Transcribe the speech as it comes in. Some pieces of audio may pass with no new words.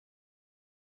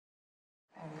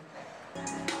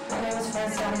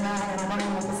first time now, and I'm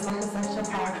on with the Smoke Essential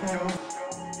Podcast.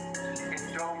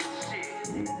 And dope shit.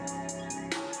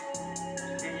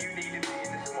 Then you need to be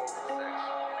in the smoke section.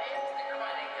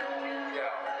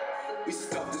 Yeah. We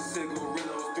stuffed the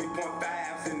cigarillos,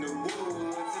 3.5s in the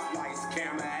woods. It's lights,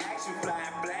 camera, action,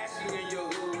 flying, flashing in your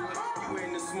hood. You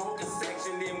in the smoking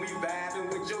section, then we vibing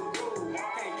with your crew.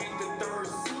 Can't get the third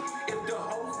seat if the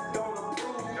host don't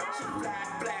approve. She fly,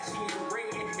 flashy and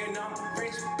red, and I'm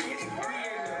rich, bitch. We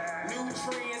in the new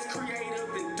trends,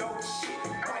 creative and dope shit.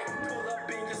 Might pull up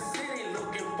in your city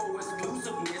looking for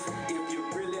exclusiveness. If you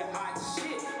really hot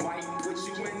shit, might put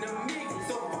you in the mix.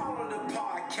 So follow the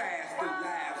podcast, the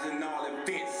lives and all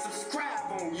events.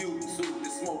 Subscribe on YouTube, the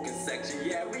smoking section.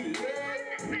 Yeah, we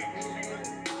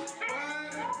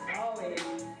Always.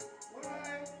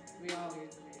 What? We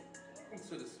always live. Welcome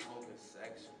to the smoking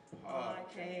section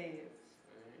Podcast.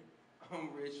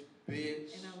 I'm Rich,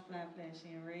 bitch. And I'm Fly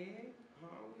Flashy and Red.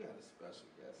 We got a special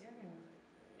guest. Yeah.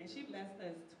 And she blessed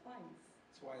us twice.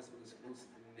 Twice with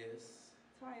exclusiveness.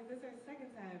 Twice. This is her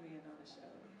second time being on the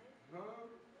show. Huh?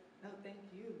 No, thank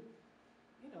you.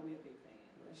 You know we're a big fan.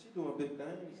 Man, she doing big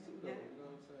things too, though. Yeah. You know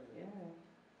what I'm saying? Yeah.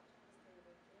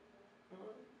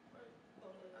 Huh?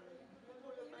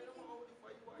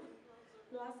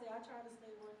 No, I say I try to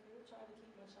stay working, try to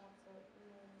keep my chops up, you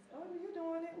know what I'm saying? Oh, you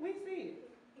doing it? We see it.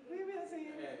 We've been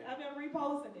seeing it. Hey. I've been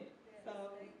reposting it. Yeah,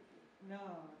 So, thank you.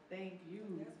 no, thank you.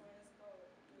 That's where it's going.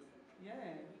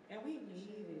 Yeah, and we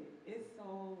need it. It's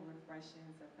so refreshing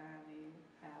to finally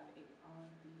have a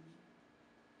R&B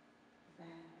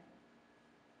vibe.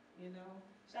 You know?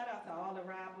 Shout out to all the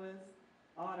rappers,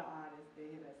 all the artists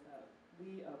that hit us up.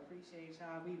 We appreciate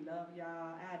y'all. We love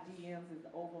y'all. Our DMs is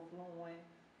overflowing.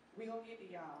 We gonna get to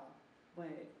y'all.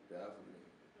 But Definitely.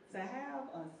 to have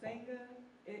a singer,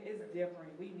 it's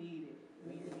different. We need it.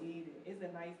 We need it. It's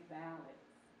a nice balance.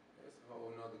 That's a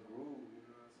whole nother groove, you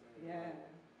know what I'm saying?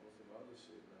 Yeah. On some other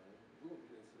shit, man. We'll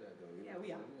get into that, though. You Yeah, know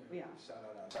we what are. I'm saying? We are. Shout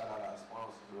out our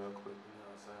sponsors real quick, you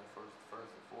know what I'm saying?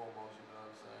 First and foremost, you know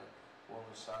what I'm saying? Want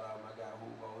to shout out my guy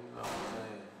Hugo, you know what I'm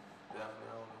saying?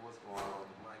 Definitely, I don't know what's going on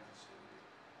with the mic and shit.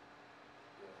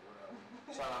 Yeah, whatever.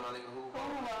 Shout out my nigga Hugo.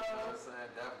 You know what I'm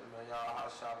saying? Definitely, man. Y'all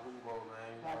house shop Hugo,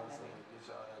 man. You know what I'm saying? Get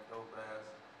y'all that dope ass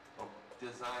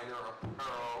designer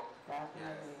apparel.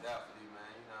 Definitely. Yes, definitely,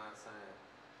 man. You know what I'm saying?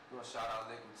 You want to shout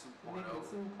out Liquid 2.0. Liquid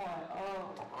 2.0.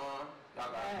 Y'all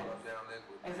gotta pull up down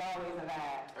Liquid. It's always a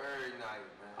vibe. Every night,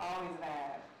 man. Always a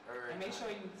vibe. Every And make night.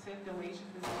 sure you tip the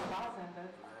waitresses and the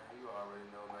bartenders. Man, you already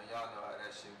know, man. Y'all know how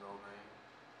that shit go, man.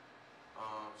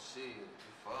 Shit,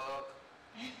 fuck.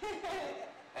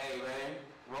 Hey, man,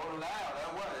 rolling loud,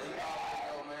 that was it. You already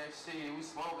know, man. Shit, we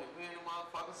smoking. We in the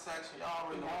motherfucking section. Y'all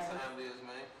already know what time it is,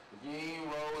 man. If you ain't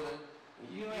rolling,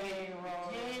 You ain't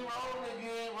rolling. You ain't rolling if you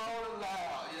ain't rolling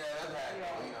loud. Yeah, that's how it go.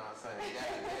 You know what I'm saying?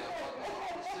 Yeah,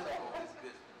 fucking shit up on this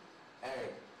bitch. Hey,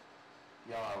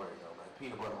 y'all already know, man.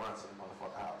 Peanut butter runs in the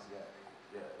motherfucking house. Yeah.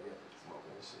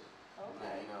 Smoking and shit. Okay.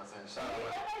 Man, you know what I'm saying? Shout out.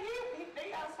 Yeah, they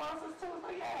got sponsors too, so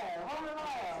yeah, rolling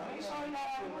loud. Make sure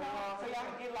y'all, you know, so y'all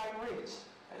can get like rich.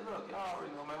 Hey, look, y'all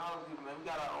already know, man. All the people, man. We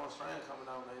got our own strain coming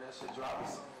out, man. That shit dropping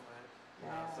soon, man. You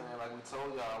know what I'm saying? Like we told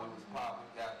y'all, we was popping,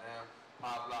 goddamn.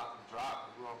 Pop lock and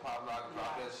drop. We gonna pop lock and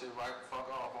drop that shit right the fuck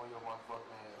off on your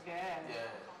motherfucking ass. Yeah.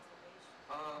 Yeah.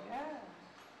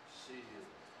 Shit.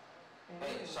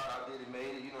 Hey, shout out Diddy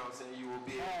Made It, you know what I'm saying? You will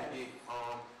be able to get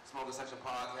Smoking Section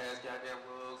Podcast, goddamn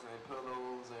rugs and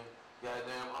pillows and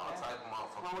goddamn all type of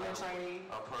motherfuckers. Rolling trade.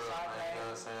 A pearl, man, you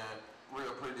know what I'm saying?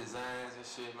 Real pretty designs and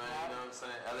shit, man, you know what I'm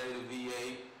saying? LA to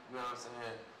VA, you know what I'm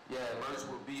saying? Yeah, merch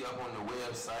will be up on the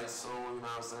website soon, you know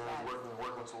what I'm saying?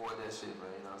 Working toward that shit, man,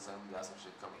 you know what I'm saying? We got some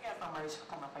shit coming. We got some merch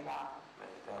coming for y'all.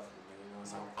 Man, definitely, man, you know what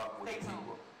I'm saying? Fucking with the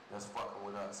people that's fucking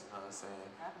with us, you know what I'm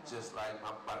saying? Just like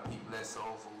my people at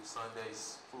Soul Food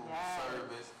Sundays, food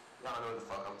service. Y'all know what the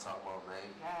fuck I'm talking about, man.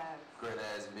 Yes. Great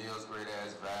ass meals, great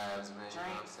ass vibes, man. You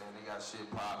know what I'm saying? They got shit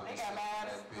popping. They got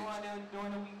vibes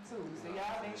during the week too. So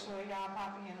y'all make sure y'all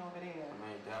popping in over there.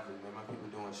 Man, definitely, man. My people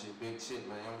doing shit, big shit,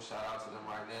 man. I'm gonna shout out to them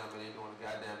right now, man. They doing a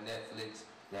goddamn Netflix,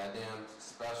 goddamn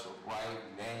special right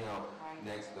now.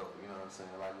 Next door, you know what I'm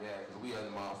saying? Like, yeah, because we at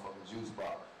the motherfucking juice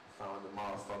bar. Found the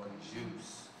motherfucking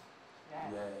juice. Yeah.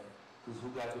 Because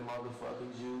who got the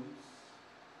motherfucking juice?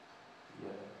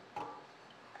 Yeah.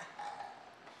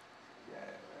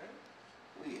 Yeah, man.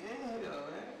 We in here,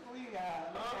 man. We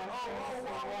got. I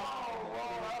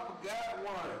forgot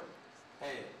one.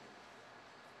 Hey.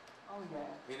 Oh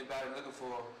yeah. Anybody looking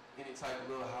for any type of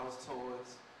little house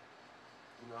toys?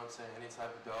 You know what I'm saying? Any type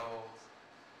of dogs,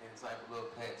 any type of little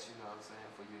pets, you know what I'm saying?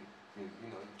 For your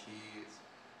kids,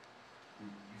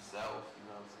 yourself, you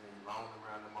know what I'm saying? You're roaming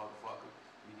around the motherfucker.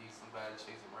 you need somebody to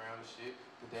chase around and shit,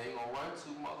 but they ain't gonna run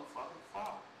too motherfucking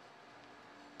far.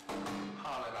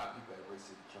 Holler at our people at Ray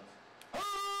City Council.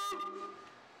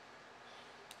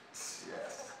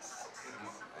 Yes.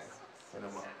 Send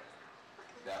them up.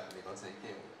 Definitely gonna take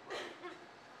care of it, bro.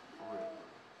 For real.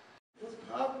 What's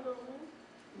poppin' though, man?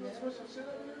 You gonna switch some shit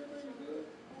up and everything? You good?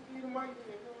 I'll give you the mic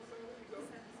then, you know what I'm saying? There you go.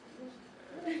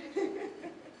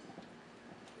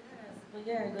 Yes, but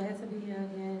yeah, glad to be here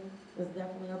again. It's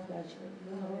definitely a pleasure.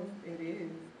 You know, It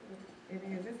is. It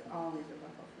is. It's always a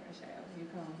breath of fresh air when you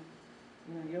come.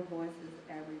 You know, your voice is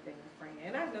everything, Fran.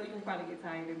 And I know you probably get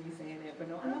tired of me saying that, but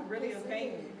no, I'm really a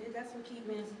fan. That's what keep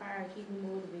me inspired, keep me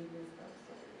motivated and stuff.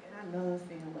 So. And I love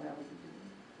seeing whatever you do.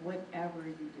 Whatever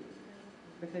you do.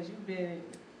 Because you've been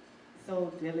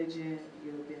so diligent,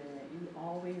 you've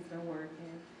always been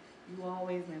working, you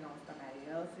always been on somebody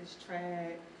else's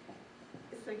track.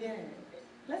 So yeah,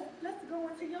 let's go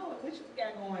into yours. What you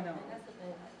got going on? And that's the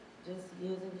thing, like, just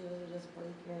years and years, just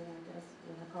working, I guess,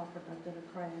 what I call productive the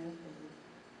craft, and,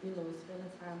 you know,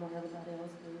 spending time on everybody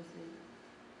else's music.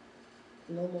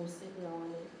 No more sitting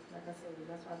on it. Like I said,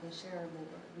 that's why I've been sharing more.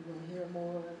 You're gonna hear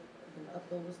more, I've been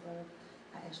uploading stuff.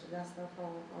 I actually got stuff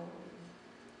on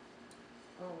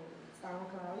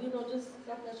SoundCloud, you know, just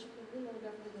stuff that you can, you know,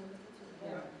 definitely go listen to.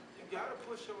 Yeah. You gotta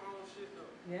push your own shit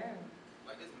though. Yeah.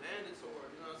 Like it's mandatory,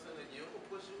 you know what I'm saying? Like, you don't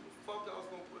push you, fuck else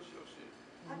gonna push your shit.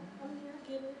 I mean, I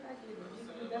get it. You know what I'm You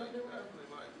saying? Like, definitely right. definitely,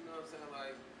 like, you know what I'm saying?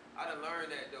 Like, I done learned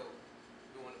that though,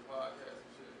 doing the podcast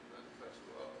and shit, not to cut you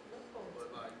off. But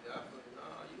like, definitely,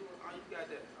 nah, you got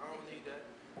that. I don't need that.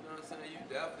 You know what I'm saying? You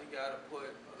definitely gotta put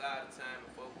a lot of time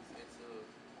and focus into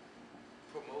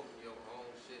promoting your own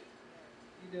shit.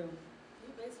 You do. You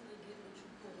basically get what you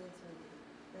put into it.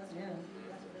 That's what Yeah.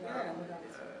 that's what they Yeah. are about.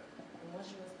 And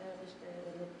once you establish that,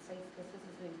 and it takes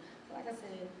consistency. Like I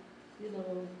said, you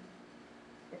know,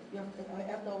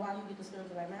 after a while you get the spirit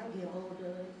of like, man, I'm getting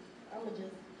older. I'ma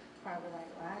just probably like,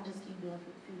 well, I just keep doing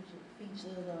future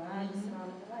features, or I just sound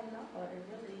like, no, it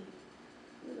really,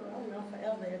 you know, I'm around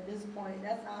forever at this point.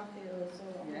 That's how I feel. So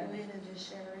I'm gonna go ahead and just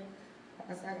share it.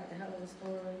 Like I said, I got the hell of a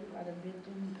story. I done been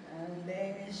through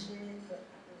bad shit.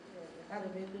 I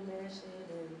done been through bad shit,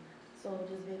 and so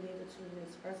just being able to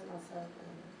express myself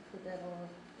and put that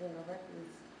on in the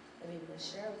records and be able to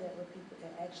share that with people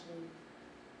that actually,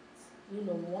 you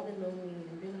know, want to know me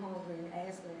and been hungry and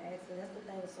asking. That's the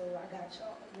thing. So I got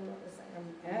y'all, you know what I'm saying?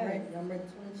 I'm ready. I'm ready.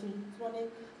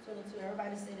 2022.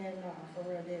 Everybody say that, nah, for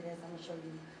real, that's, I'm gonna show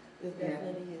you. It's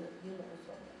definitely, you know,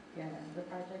 so. Yeah. The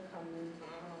project coming.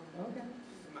 Okay.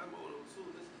 My motto too,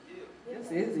 this is the year. This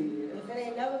is a year. If it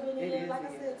ain't never been a It year, is like a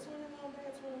I year. said, 21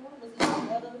 bad, 21 was even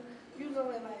better. You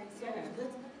know, and like, so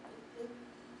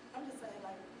I'm just saying,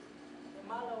 like, in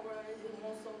my little world, it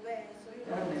won't so bad. So, you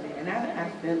know. And I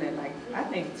feel that, like, I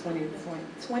think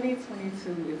 2022 is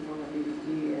going to be the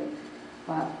year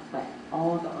for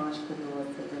all the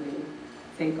entrepreneurs to really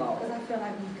take off. Because I feel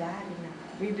like we got it now.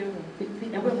 We do.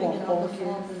 People And we're more figured out the focused.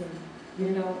 formula. You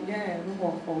know, yeah, we're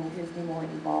more focused, we're more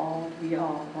involved, we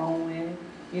all growing.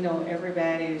 You know,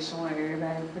 everybody is showing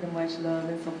everybody pretty much love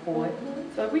and support.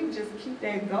 So if we can just keep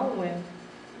that going,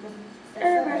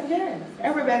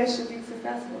 everybody should be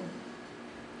successful.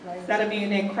 Instead of being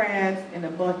that crabs in a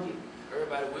bucket.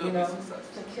 Everybody will You know? be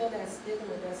successful. To kill that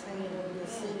stigma that's hanging over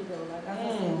this city, though. Like I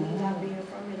said, me not being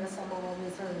from here, that's something I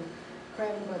always heard.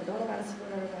 Crabbing, but don't nobody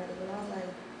support everybody. But I was like,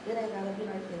 it ain't gotta be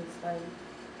like this. Like,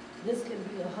 this can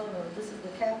be a hub. This is the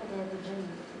capital of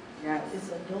Virginia. Yes. It's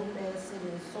a dope ass city.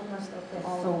 There's so much stuff to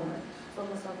offer. So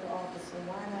much stuff to offer. So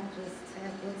why not just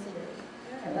tap into that?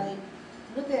 Yeah. Like,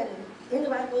 look at it.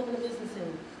 Anybody can open a business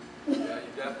here. Yeah, you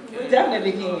definitely We can.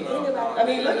 definitely can. I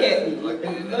mean, look at me.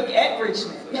 Look at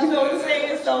Richmond. You know what I'm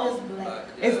saying? It's So black.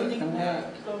 it's black.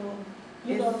 So,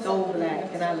 you know what I'm it's so saying?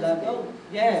 black, and I So love it's it. dope.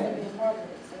 Yeah. Just to be a part of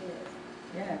it. So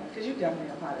yes. Yeah, because you're definitely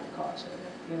a part of the culture,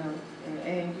 you know.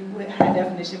 And you with High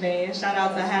Definition Band. Shout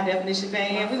out to High Definition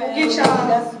Band. We gonna get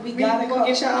y'all. We gonna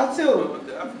get y'all too.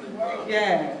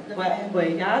 Yeah,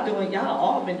 but y'all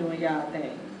all been doing y'all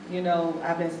thing. You know,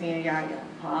 I've been seeing y'all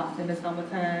pops in the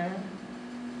summertime.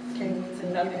 Came into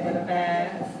Nothing but a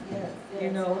bag. Yes.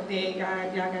 You know, then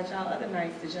y'all got y'all other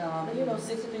nights that y'all. But you know,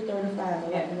 6335,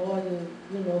 like Yeah. loyal,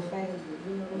 you know, family.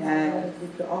 You know what I'm Yes. saying? We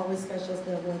could always catch us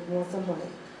there once a month.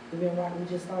 We've been rocking, we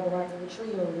just started rocking with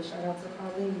Trio. Shout out to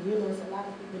Colleen. You know, it's a lot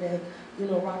of people that, you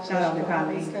know, rock. Shout out to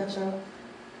always Colleen. catch up.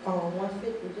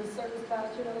 150, just certain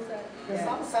spots, you know what I'm saying? The Yeah.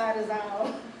 south side is out.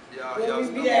 Y'all we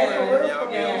still be at yeah, work. y'all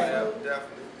be Yeah. over there,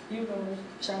 definitely. You know,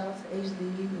 shout out to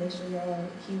HD. Make sure y'all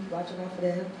keep watching out for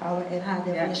that. Power and High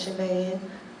Definition Band.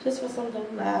 Just for some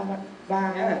dope live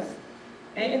vibes. Yes.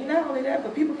 And not only that,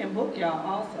 but people can book y'all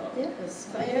also. Yes,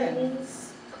 So, yeah.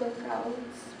 weddings, cookouts,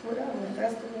 whatever,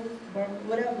 festivals,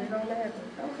 whatever, it don't matter.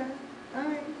 Okay. All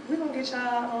right. We're gonna get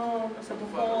y'all to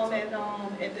perform at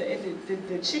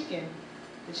the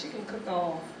chicken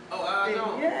cook-off. Oh, I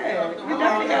know. Yeah. We I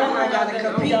definitely gotta gotta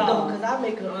compete y'all. though, cause I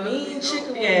make a mean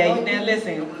chicken. Yeah, now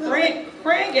listen,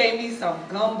 Fran gave me some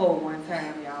gumbo one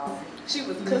time, y'all. She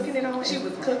was cooking it on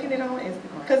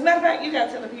Instagram. Cause matter of fact, you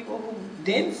gotta tell the people who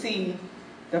didn't see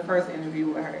the first interview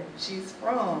with her. She's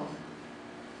from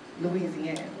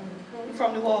Louisiana. You're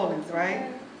from New Orleans,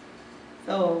 right?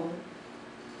 So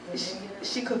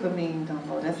she cook a mean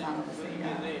gumbo. That's all I'm gonna say,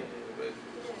 y'all.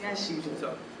 Yes, she do.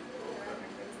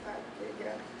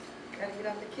 Gotta get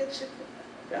out the kitchen.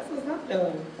 That's what's up,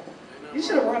 though. You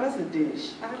should have brought us a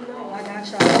dish. I know, I got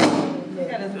y'all. You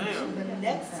gotta But the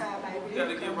next time I You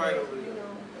gotta get right over you here.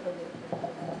 know.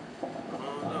 I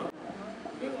don't know.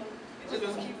 We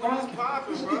just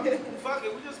popping, bro. Fuck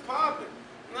it, we just popping.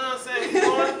 You know what I'm saying? We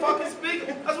on the fucking speaker.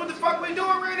 That's what the fuck we doing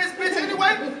around this bitch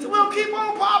anyway. So we don't keep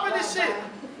on popping this shit.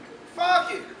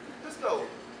 Fuck it. Let's go.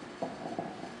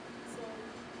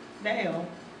 Now,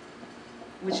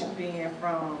 with you being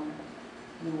from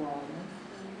New Orleans,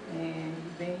 and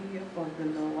you've been here for a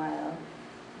good little while,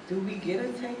 do we get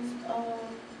a taste of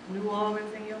New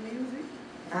Orleans in your music?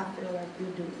 I feel like you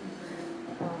do.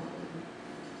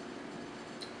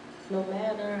 No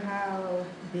matter how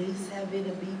bass heavy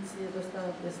the beats is and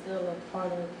stuff, it's still a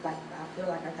part of, like, I feel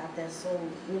like I got that soul,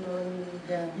 you know what I mean?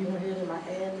 Yeah. You can hear it in my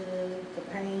ad lib, the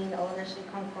pain, all that shit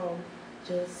come from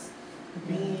just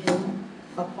being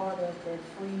a part of that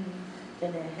free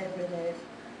and that heaven that,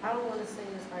 I don't want to say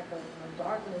it's like a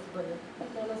darkness, but you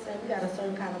know what I'm saying? We got a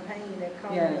certain kind of pain that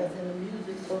comes with us in the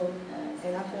music, so,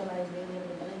 and I feel like being able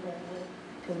to blend that with,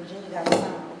 because Virginia got a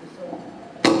sound, so.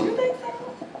 You think so?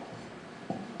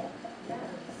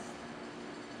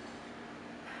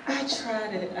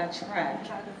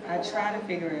 I try to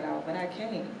figure it out, but I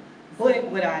can't. But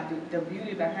what I do, the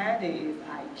beauty behind it is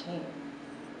I can.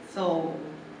 So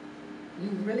you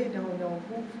really don't know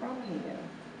who from here.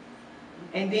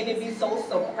 And then it be so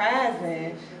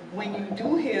surprising when you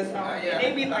do hear something, and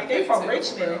they be like, they from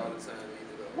Richmond.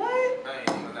 What? I ain't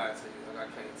even gonna lie to you, like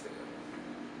I can't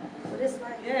tell. But it's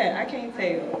like, Yeah, I can't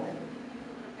tell.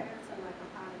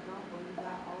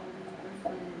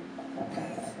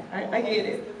 I get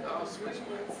it. Oh, switch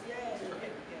my.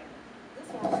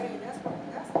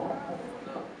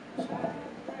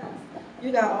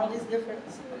 you got all these different,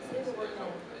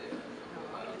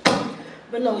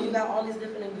 but no, you got all these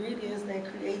different ingredients that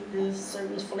create this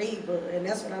certain flavor, and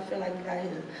that's what I feel like we got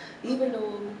here. Even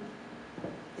though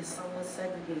it's somewhat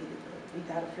segregated, we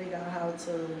gotta figure out how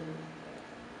to,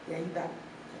 you got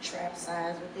the trap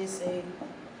size, what they say,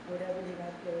 whatever they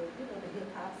got the, the hip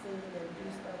hop scene and do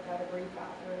stuff, got a great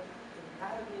popular.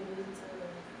 Gotta be able to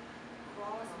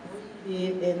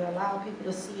crossbreed it and allow people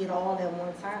to see it all at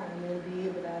one time and be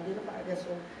able to identify that.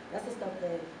 So that's the stuff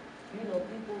that,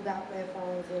 people got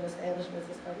platforms and establishments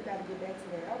and stuff. We gotta get back to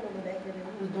that. I remember back then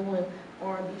we was doing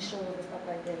R&B shows and stuff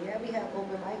like that. Yeah, we have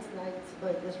open mics nights,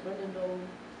 but there's really no,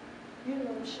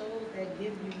 shows that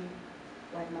give you,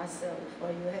 like myself, or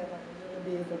you have like a little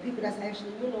bit for people that's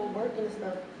actually, working and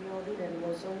stuff. You don't do that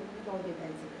anymore. So we're gonna get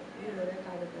back to that. That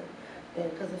kind of thing.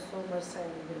 Because it's so much time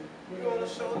to do. We on the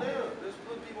show now. There's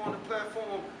put people on the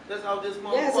platform that's out this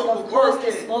motherfucker yes, and of course the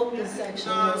working. smoking section.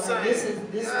 You know what I'm like, saying?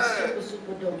 This is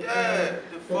super dope. Yeah, And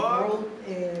the the fuck? growth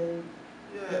and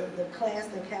Yeah. the class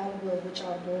and caliber of what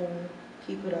y'all doing,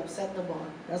 keep it up, set the bar.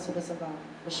 That's what it's about,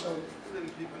 for sure. Letting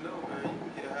people know, man, you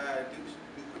can get high and do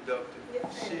productive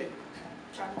shit.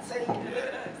 Trying to tell you.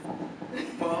 Yeah.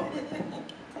 Fuck.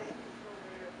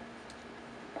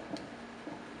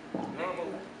 No, but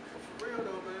for real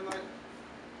though, man, like,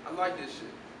 I like this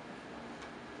shit.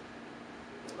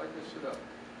 I like this shit up. You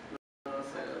know what I'm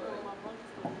saying?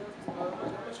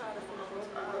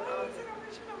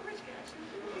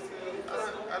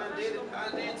 I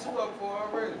did two of them for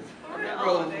already. I've been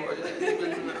rolling for it. You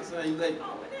know what I'm saying? You like, you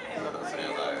know what I'm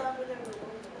saying? Like,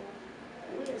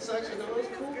 section though, it's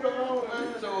cool though, man.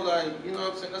 So like, you know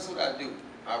what I'm saying? That's what I do.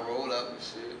 I roll up and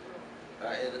shit.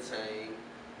 I entertain. You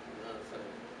know what I'm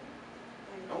saying?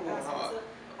 I'm going hard.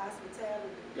 Hospitality.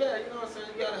 Yeah, you know what I'm saying?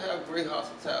 You gotta have great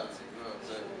hospitality. You know what I'm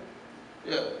saying?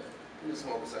 Yeah. You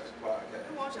Smoke Section Podcast.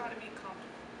 We want y'all to be comfortable.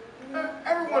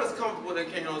 Everyone is comfortable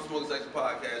that came on the Smoke Section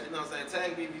Podcast. You know what I'm saying?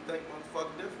 Tag me if you think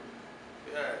motherfucking different.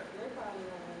 Yeah.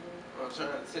 I'm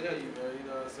trying to tell you, man. You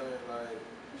know what I'm saying? Like,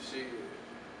 shit.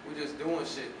 We just doing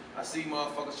shit. I see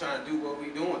motherfuckers trying to do what we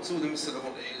doing too. Let me sit up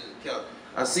on the edge of the couch.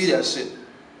 I see that shit.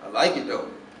 I like it though.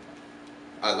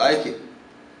 I like it.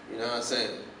 You know what I'm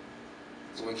saying?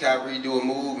 So when Kyrie do a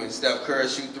move and Steph Curry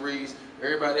shoot threes,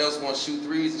 everybody else wants to shoot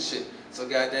threes and shit. So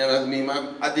goddamn, that mean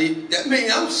that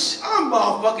mean I'm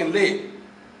motherfucking lit.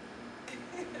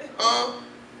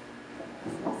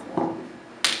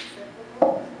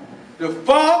 The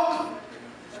fuck?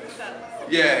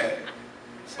 Yeah,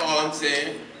 that's all I'm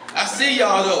saying. I see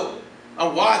y'all though.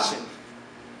 I'm watching.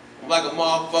 I'm like a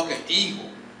motherfucking eagle.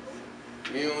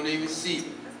 You don't even see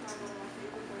me.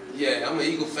 Yeah, I'm an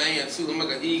Eagle fan too. I'm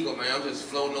like an eagle, man. I'm just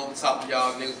floating over top of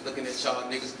y'all niggas, looking at y'all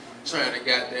niggas, trying to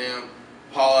goddamn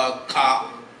paw out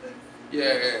cop.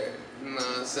 Yeah, you know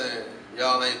what I'm saying?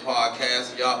 Y'all ain't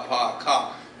podcast, y'all pod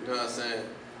cop. You know what I'm saying?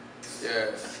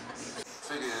 Yeah.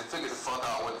 Figure the fuck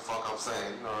out what the fuck I'm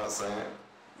saying. You know what I'm saying?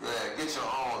 Yeah, get your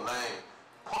own lane.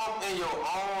 Pump in your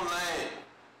own lane.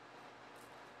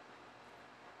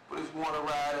 But if you want to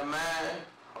ride in mine,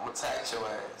 I'm gonna tax your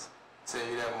ass. Tell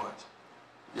you that much.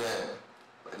 Yeah,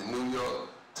 like the New York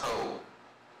toll.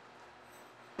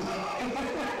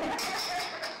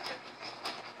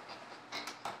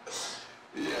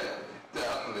 Yeah,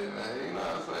 definitely, man. You know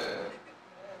what I'm saying?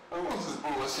 I was just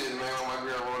bullshit, man, when my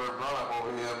girl rolled her blunt up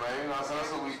over here, man. You know what I'm saying?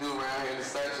 That's what we do around here in the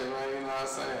section, man. You know what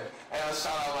I'm saying? And I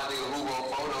shout out my nigga Hugo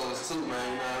Photos too,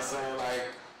 man. You know what I'm saying? Like,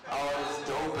 all this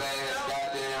dope ass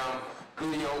goddamn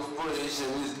video footage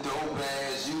and this dope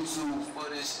ass YouTube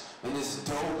footage and this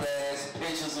dope ass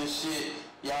pictures and shit.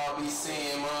 Y'all be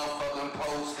seeing motherfucking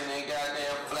posting and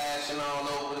goddamn flashing all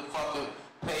over the fucking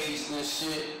page and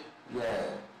shit.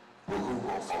 Yeah. Well,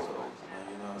 Hugo Photos, man.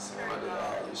 You know what I'm saying? I did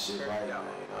all this shit right now,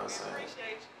 man. You know what I'm saying?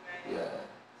 Appreciate you, man. Yeah.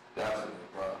 Definitely,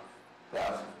 bro.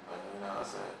 Definitely, man. You know what I'm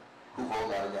saying? Hugo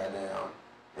got a goddamn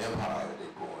empire that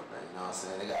they going, man. You know what I'm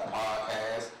saying? They got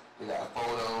podcasts, they got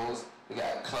photos, they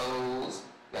got clothes.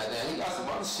 Goddamn, he got some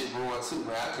other shit going too,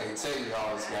 man. I can't tell you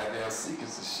all this goddamn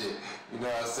secrets and shit. You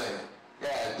know what I'm saying?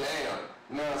 Goddamn.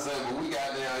 You know what I'm saying? But we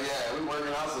goddamn, yeah, we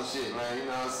working out some shit, man. You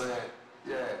know what I'm saying?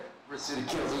 Yeah. Rich City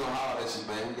Kills, we gonna holler at you,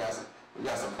 man. We got some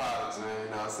products, man.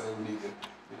 You know what I'm saying? We need to,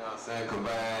 you know what I'm saying,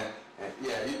 combine. And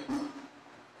yeah,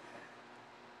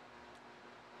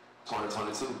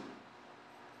 2022.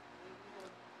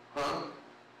 Huh?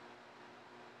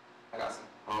 I got some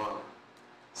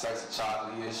sexy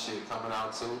chocolate and shit coming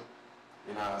out too.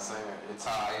 You know what I'm saying?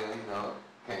 Entire, you know,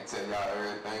 can't tell y'all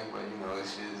everything, but you know,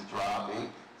 this shit is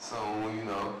dropping soon, you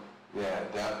know. Yeah,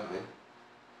 definitely.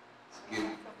 It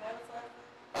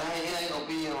ain't gonna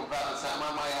be on Valentine.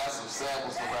 I might have some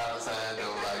samples for Valentine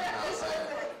though, like, you know what I'm saying?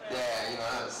 Yeah, you know,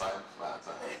 that's like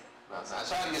Valentine. I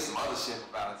tried to get some other shit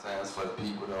for Valentine's for the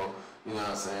people though, you know what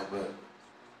I'm saying? But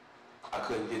I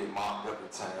couldn't get it marked up in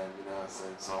time, you know what I'm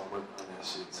saying? So I'm working on that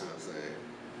shit too, you know what I'm saying?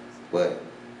 But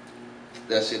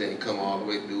that shit ain't come all the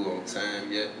way through on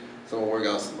time yet. So I'm gonna work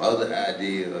out some other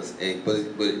ideas. But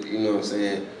you know what I'm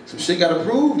saying? Some shit got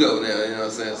approved though now, you know what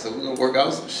I'm saying? So we're gonna work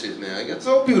out some shit now. I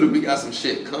told people that we got some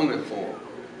shit coming for them.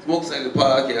 Smoke Sector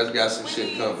Podcast got some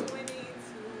shit coming.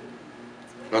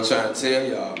 I'm trying to tell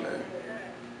y'all, man.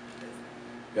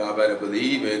 Y'all better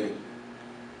believe in it.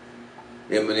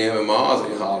 Eminem and Mars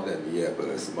ain't hollered at me yet, but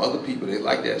there's some other people, they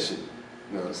like that shit. You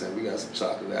know what I'm saying? We got some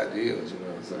chocolate ideas, you know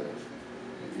what I'm saying?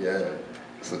 Yeah,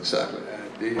 some chocolate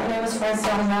ideas. My name is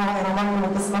Francoisesings, and I'm working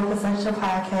with the Smoke Essential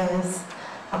Podcast.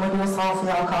 I'm going to do a song for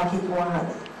y'all called Keep It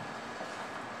 100.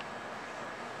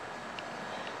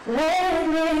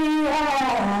 Lately,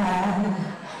 I've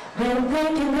been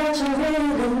thinking that you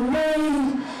really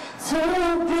need to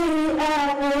be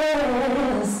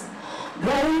honest.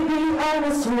 Baby,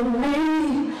 honest with me,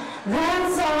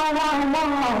 that's all I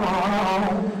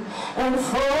want. And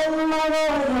for my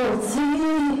loyalty,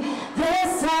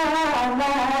 this time I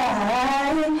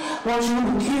want you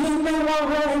to keep it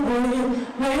 100 with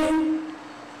me.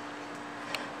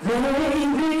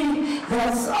 Baby,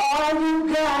 that's all you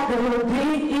gotta be.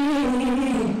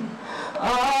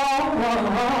 Oh,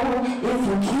 if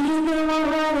you keep it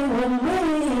 100 with me,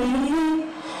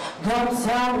 don't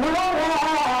tell no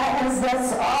lies,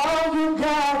 that's all you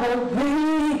gotta be.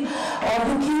 Or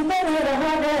you keep it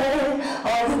 100,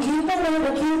 or you keep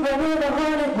it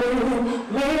 100 with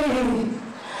me.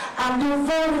 I'm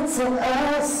devoted to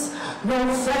us, no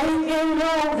faking,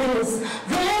 no this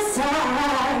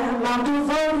time. I'm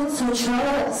devoted to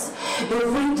trust. If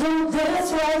we do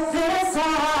this right this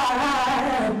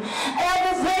time,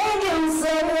 everything you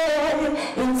say,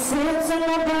 it sits in the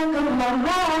back of my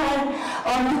mind.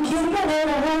 Are you keeping it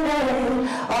 100?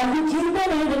 Are you keeping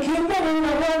it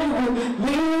 100 with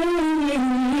me?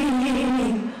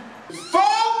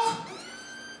 Fuck!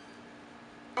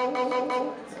 Yeah,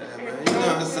 man. You know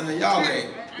what I'm saying?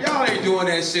 Y'all ain't doing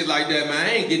that shit like that, man. I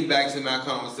ain't getting back to my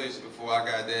conversation before I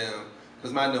goddamn,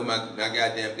 cause I know my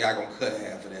goddamn guy gonna cut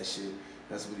half of that shit.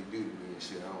 That's what he do to me and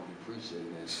shit. I don't be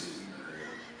appreciating that shit either,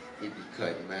 man. He be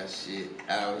cutting my shit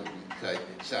out. He be cutting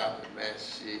and chopping my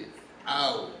shit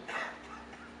out.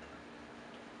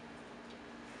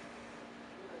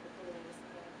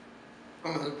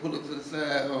 I'm gonna pull it to the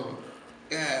side. Oh,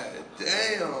 God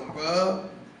damn, bro.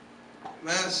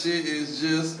 My shit is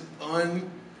just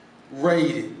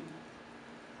unrated.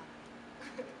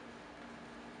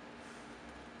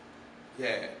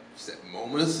 Yeah, just a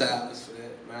moment of silence for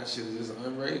that. My shit is just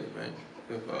unrated, man.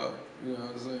 If you know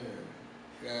what I'm saying?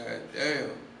 God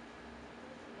damn.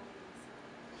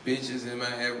 Bitches in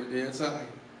my everyday attire.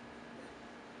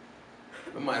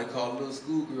 I might have called a little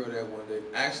schoolgirl that one day.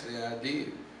 Actually, I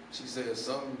did. She said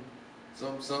something,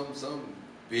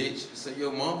 bitch. Say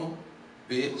your mama,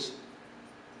 bitch.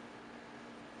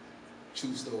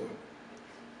 True story.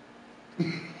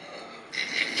 Fran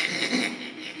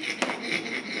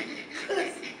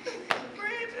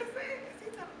just said, is he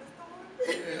telling the story?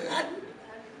 Yeah.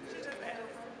 She just asked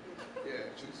her. Yeah,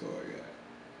 true story, yeah.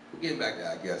 We're getting back to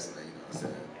our guests, man, you know what I'm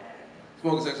saying?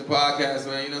 Smoking Section Podcast,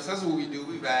 man, you know, so that's what we do.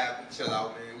 We vibe, we chill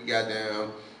out, man. We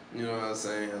goddamn, you know what I'm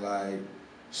saying? Like,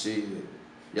 shit.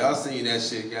 Y'all seen that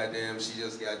shit, goddamn. She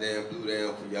just goddamn blew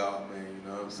down for y'all, man, you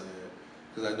know what I'm saying?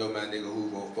 Because I know my nigga who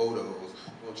wrote photos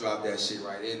gonna drop that shit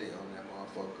right in there on that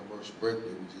motherfucking commercial break that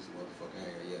we just motherfucking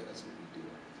had. Yeah, that's what we do,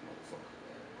 motherfucker,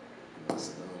 man. You know what I'm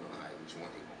saying? I don't know which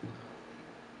one they gonna put on.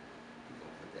 We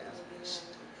gonna put that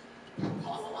shit.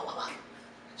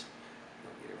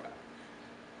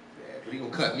 Yeah, but he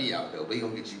gonna cut me out though, but he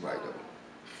gonna get you right though.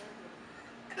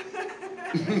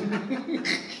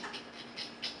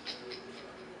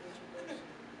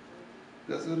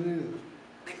 That's what it is.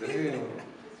 Damn.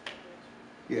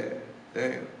 Yeah,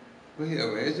 damn. But yeah,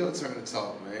 man, it's your turn to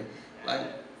talk, man. Like,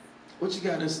 what you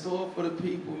got in store for the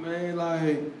people, man?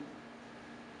 Like,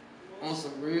 on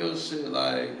some real shit,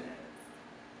 like,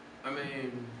 I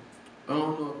mean, I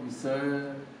don't know if you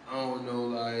signed. I don't know,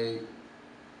 like,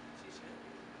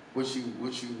 what you,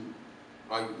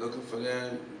 are you looking for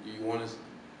that? Do you want to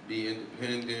be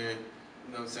independent? You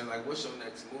know what I'm saying? Like, what's your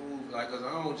next move? Like, cause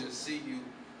I don't just see you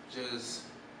just,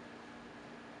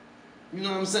 you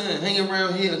know what I'm saying, hanging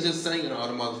around here just singing all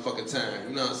the motherfucking time.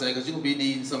 You know what I'm saying? Cause you'll be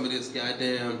needing some of this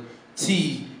goddamn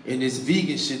tea and this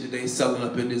vegan shit that they selling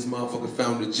up in this motherfucking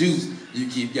fountain of juice. You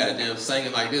keep goddamn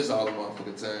singing like this all the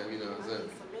motherfucking time. You know what I'm saying?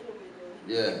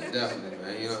 Yeah, definitely,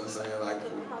 man. You know what I'm saying? Like,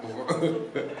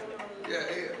 yeah,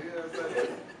 you know what I'm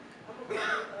saying?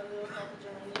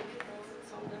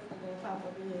 Pop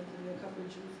up in here, give me a couple of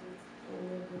juices, or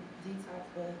a good detox,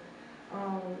 but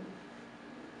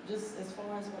just as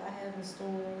far as what I have in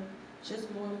store, just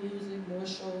more music, more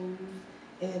shows,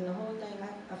 and the whole thing,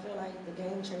 I feel like the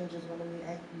game changer is gonna be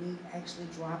me actually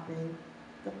dropping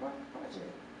the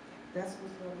project. That's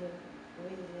what's gonna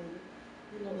really,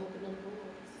 open up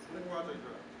doors. When the project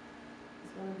drop?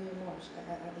 It's gonna be in March. I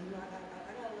got a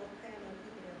little panel of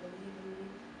people that believe in me,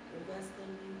 invest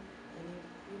in me, and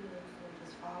so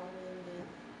just following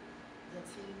the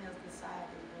team has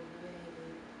decided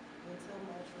until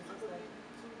March was just like.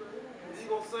 Is he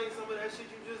gonna sing some of that shit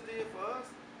you just did for us?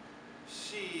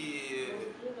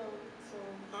 Shit. So,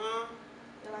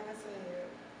 and like I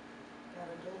said, got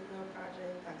a dope girl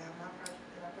project. I got my project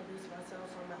that I produce myself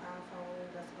from my iPhone.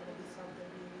 That's gonna be something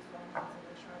big, so I'm about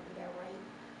to try to do that right.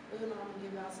 But I'm gonna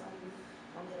give y'all something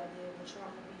that I did with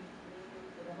Trump.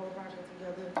 Put the whole project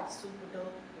together, super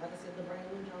dope. Like I said, the brand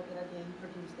new joint that I did, he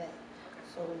produced that.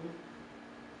 So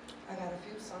I got a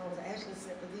few songs. I actually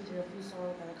sent the DJ a few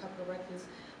songs and a couple of records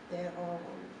that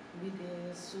we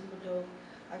did, super dope.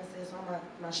 Like I said, it's on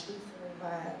my street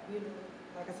vibe.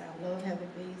 Like I said, I love having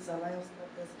beats. I like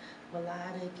stuff that's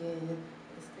melodic and it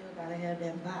still gotta have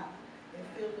that bop and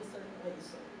feel a certain way.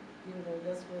 So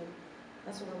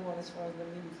that's what I want as far as the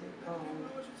music. I don't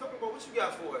know what you talking about. What you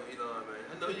got for it? You know what I mean?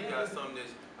 I know you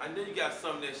got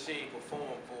something that she ain't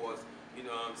performed for us. You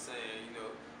know what I'm saying?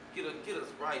 Get us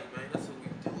right, man. That's what we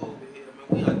do over here, man.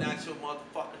 We are not your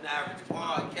motherfucking average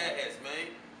podcast,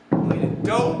 man. We the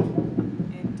dope.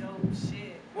 And dope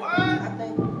shit. What? I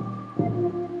think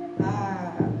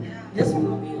this one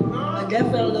will be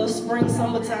definitely a little spring,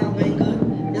 summertime banger.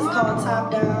 It's called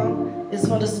Top Down. It's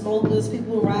for the smokers,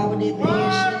 people who ride with their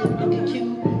band shit, looking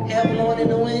cute, hair blowing in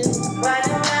the wind.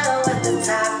 Riding around with the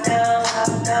top down,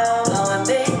 blowing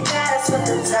big gas with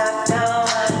the top down,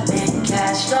 big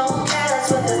cash, no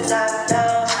gas with the top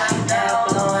down, hair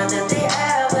blowing in the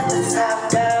air with the top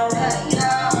down.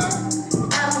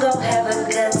 I'm gonna have a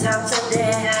good time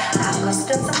today. I'm gonna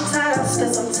spend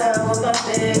some time with my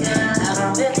big. I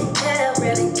don't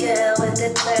really care with the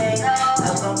thing.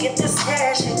 I'm gonna get this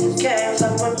cash and you can't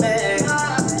fuck with me.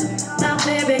 My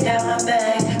baby got my back.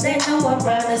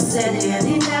 around the city and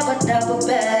he never double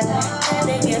back. And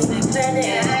he gives me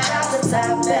plenty, drop the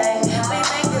top back. We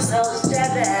make this whole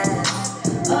jealous.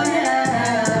 Oh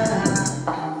yeah.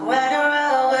 Ride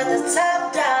around with the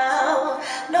top down.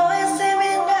 No, you see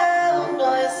me now, no,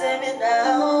 you see me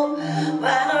now.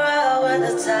 Ride around with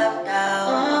the top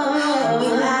down. We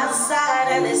outside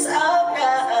and it's all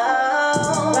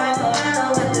down. Ride around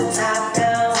with the top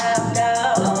down, top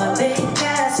down. Blowing big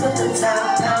gas with the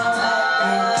top down.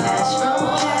 Big cash, no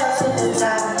cash with the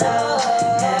top down.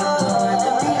 Hair blowing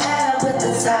in the air with the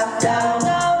top down,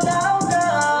 down, down,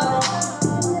 down.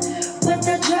 With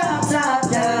the drop top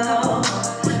down.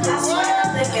 I swear I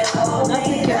think it hold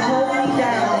me down.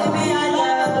 Baby, I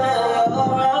love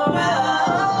you.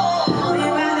 We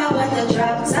riding with the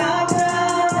drop top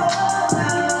down.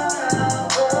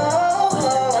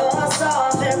 Oh,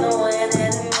 soft in the wind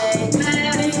and rain.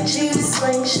 Big Jeep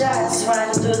slingshots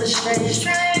riding through the streets.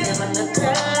 Living the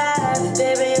good life,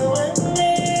 baby, you with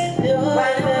me.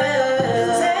 Riding with the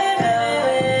tape,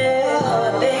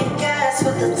 big gas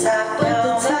with the top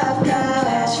down.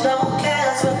 Cash, no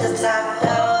cash with the top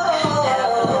down.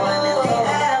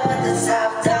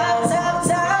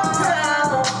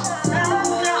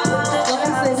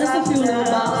 Just a few little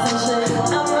bops and shit.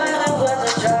 I'm riding with the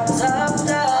drop top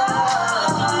down.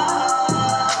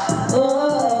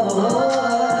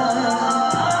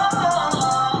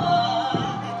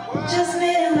 Just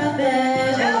me and my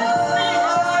baby.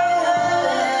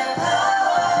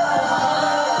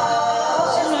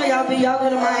 Y'all go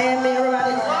to Miami,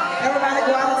 everybody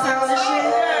go out of town and shit.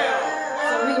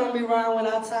 So we gonna be riding with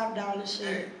our top down and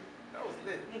shit. That was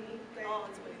lit. All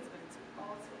 2022.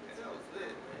 All 2022. That was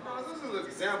lit, man. No, this is an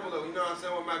example of, you know what I'm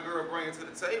saying, what my girl bringing to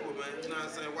the table, man. You know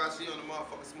what I'm saying? Why she on the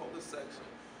motherfucking smoking section.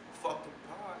 Fucking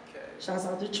podcast. Shouts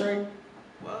out to Trey.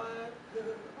 What?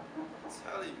 I'm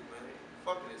telling you, man.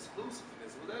 Fucking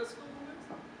exclusiveness. Was that exclusiveness?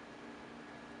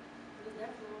 It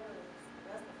definitely was.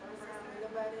 That's the first time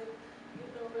anybody,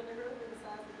 really heard me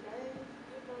besides the game.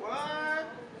 What?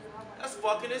 That's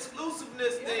fucking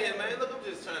exclusiveness then, man. Look, I'm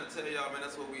just trying to tell y'all, man,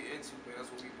 that's what we into, man. That's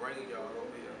what we bringing y'all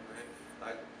over here, man.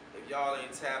 Like, if y'all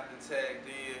ain't tapped and tagged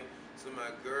in to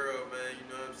my girl, man, you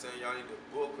know what I'm saying? Y'all need to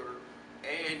book her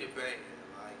and the band,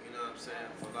 like, you know what I'm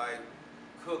saying? For, like,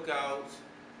 cookouts,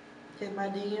 Hit my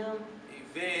DM.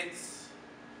 events,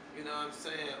 you know what I'm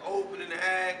saying? Opening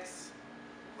acts,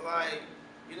 like,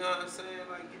 you know what I'm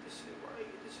saying? Like, get this shit right,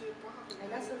 get this shit popping.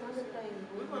 And that's another thing.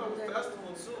 We went on a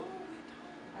festival, too.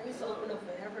 I used to open up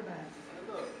for everybody.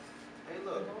 Hey,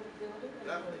 look.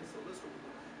 Definitely. So listen,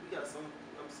 we got something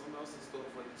else in store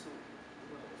for you too.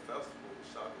 We're gonna have a festival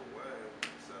with Chocolate Wine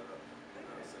set up. You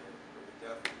know what I'm saying? But we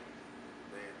definitely,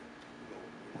 man,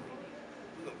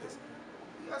 we gonna listen.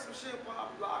 We got some shit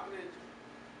locking in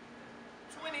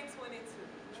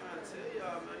 2022. trying to tell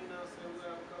y'all, man, you know what I'm saying? We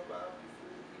have a couple out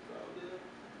people out there.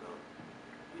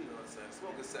 You know what I'm saying?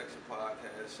 Smoking Section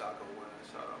Podcast, Chocolate Wine.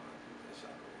 Shout out, man.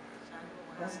 Chocolate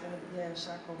Wine. That's good. Yeah,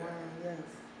 Shaka Wine, yes.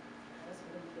 That's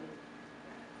really good.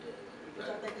 Which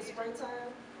I think is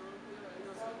springtime.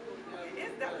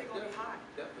 It's definitely gonna be hot.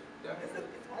 Definitely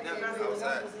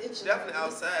outside. Definitely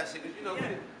outside shit. Cause you know,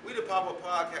 we the pop up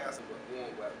podcast with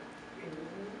warm weather. You know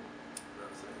what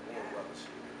I'm saying? Warm weather shit.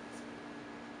 You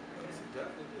know what I'm saying? So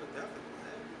definitely gonna have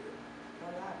you there.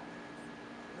 A lot.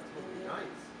 That's gonna be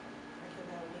nice. I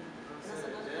cannot wait. That's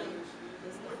another thing.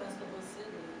 This is the festival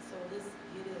city. So this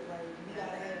get it like we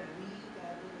gotta have weed,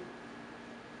 gotta do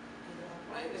get it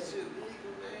on Man, this shit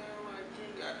legal, man. Like you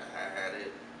ain't gotta hide it.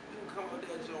 You can come out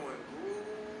there and join groove.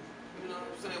 You know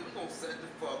what I'm saying? We gonna set the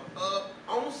fuck up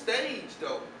on stage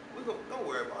though. We gonna don't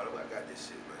worry about it. I got this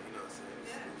shit, man. You know what I'm saying?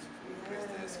 Exclusive. It's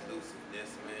the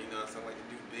exclusiveness, man. You know what I'm saying? Like to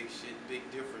do big shit, big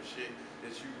different shit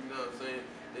that you know what I'm saying?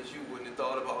 That you wouldn't have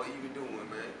thought about even doing,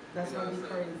 man. That's you know gonna be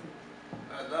what I'm saying?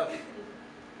 crazy. I love it.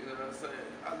 You know what I'm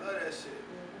saying? I love that shit.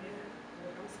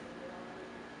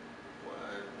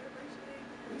 What?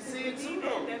 We see it too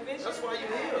though. That's why you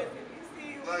here.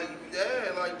 Like,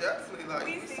 yeah, like definitely, like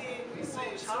We see it. We see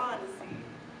it too. Trying to see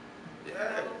it.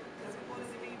 Yeah. Because we want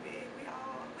it to be big.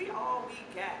 We all we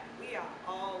got. We are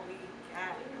all we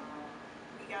got, y'all.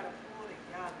 We gotta pull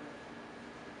together.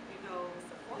 You know,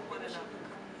 support one another.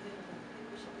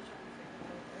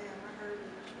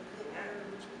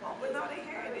 Oh, but no, they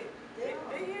hearing it. They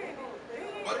hearing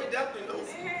it. But they definitely know.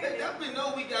 They definitely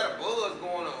know we got a buzz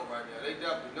going on right now. They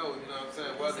definitely know. You know what I'm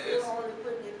saying? Whether it's only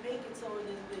putting their pinky toe in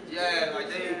this bitch. yeah,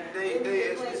 like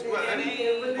it's what I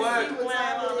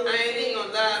ain't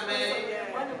gonna lie, man.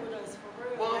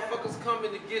 Motherfuckers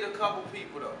coming to get a couple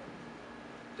people though.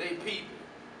 They people,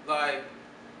 like,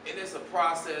 and it's a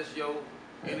process, yo.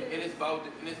 And it's about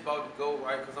to go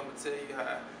right, cause I'm gonna tell you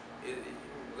how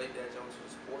relate that jump to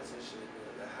the sports and shit,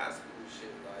 the high school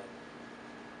shit. Like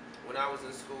when I was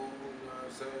in school, you know what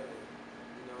I'm saying?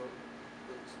 You know,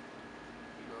 looks,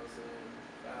 you know what I'm saying?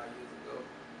 5 years ago,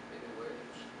 anyway,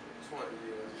 20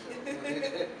 years.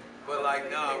 But like,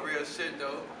 nah, real shit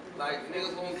though. Like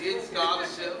niggas gonna get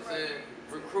scholarships and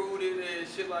recruited and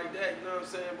shit like that. You know what I'm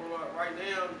saying? But right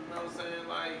now, you know what I'm saying?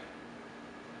 Like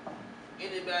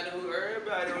everybody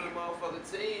on the motherfucking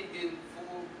team getting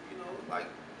full. You know, like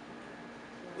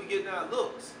we getting our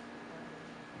looks.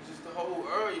 It's just the whole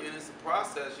area, and it's a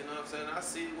process. You know what I'm saying? I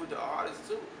see it with the artists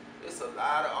too. It's a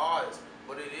lot of artists,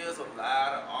 but it is a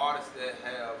lot of artists that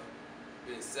have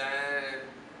been signed.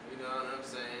 You know what I'm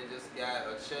saying? Just got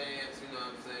a chance. You know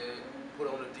what I'm saying? Put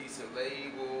on a decent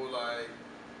label, like,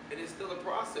 and it's still a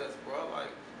process, bro.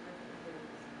 Like,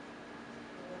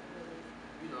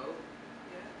 you know.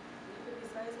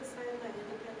 It's the same thing,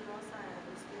 independent on sign.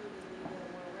 We still just need that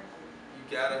one record. You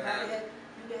gotta have.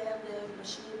 You gotta have that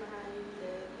machine behind you,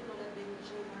 that big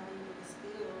machine behind you, but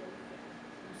still,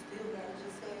 you still gotta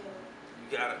just have. You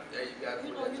gotta put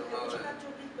that you on. got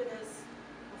your people that's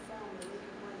performing,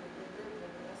 making money, they're living,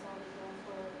 and that's all they're going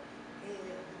for, and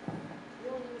you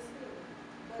don't even see it.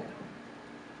 But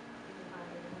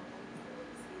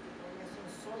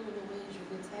there's so many ways you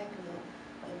can tackle it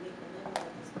and make a living out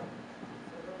of this stuff.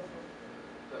 So those are.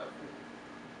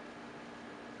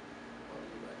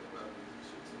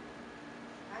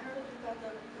 I heard you got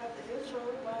the intro,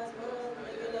 might as well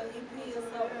make it an EP or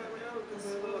something.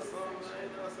 Just a little something, man.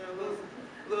 You know what I'm saying?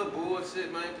 Little bullshit,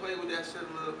 man. Play with that shit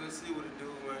a little bit, see what it do,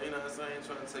 man. You know what I'm saying? Ain't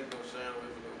trying to take no shine away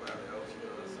from nobody else. You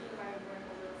know what I'm saying?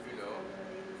 You know.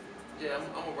 Yeah,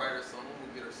 I'm gonna write her something. I'm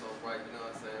gonna get her something right. You know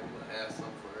what I'm saying? We're gonna have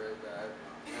something for everybody.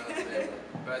 You know what I'm saying?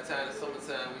 By the time the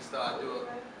summertime we start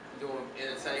doing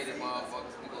entertaining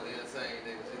motherfuckers, we gonna entertain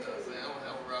niggas. You know what I'm saying? I'm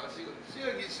gonna have her out. She'll do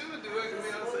it. You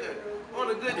know what I'm saying? On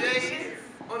a good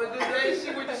day, she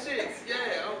with the shits.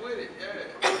 Yeah, I'm with it.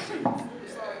 Yeah. You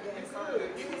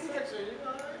good. Give me a section. You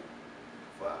know what I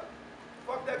mean?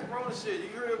 Fuck that corona shit. You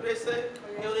hear what they say?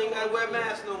 You don't even gotta wear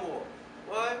masks no more.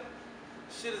 What?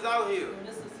 Shit is out here.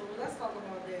 So let's talk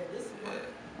about that. This is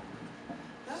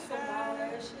that's some wild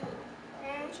ass shit.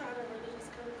 I'm trying to really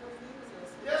just confuse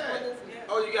us. Yeah.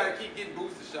 Oh, you gotta keep getting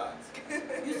booster shots.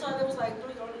 You saw there was like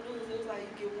 3 on the news. It was like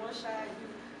you get one shot,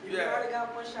 you already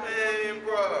got one shot. Man,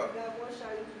 bro. You got one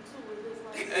shot, you do 2. It was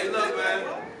like. Hey, look,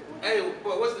 man. Hey,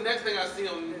 but what's the next thing I see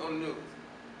on the news?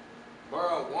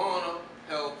 Marijuana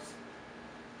helps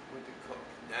with the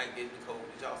not getting the COVID.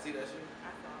 Did y'all see that shit?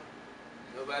 I saw it.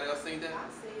 Nobody else seen that?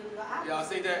 I've seen it. Y'all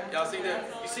seen that? Y'all seen that?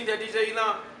 You seen that, DJ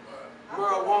Elon?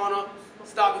 Marijuana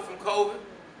stopping from COVID?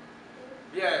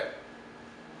 Yeah.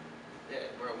 Yeah,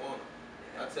 marijuana.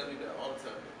 I tell you that all the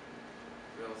time.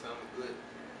 You know what I'm saying? I'm good.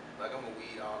 Like I'm a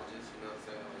weedologist. You know what I'm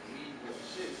saying? Like weed with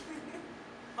shit.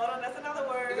 Hold on, that's another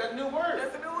word. Is that a new word?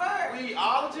 That's a new word.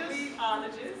 Weedologist?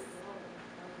 Weedologist.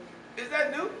 Is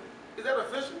that new? Is that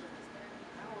official?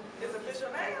 It's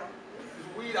official now. It's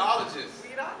weedologist.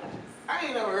 Weedologist. I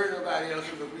ain't never heard nobody else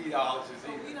who's a weedologist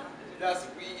Oh, either. weedologist. That's a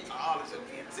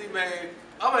weedologist. See, man,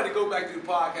 I'm going to go back to the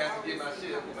podcast and get my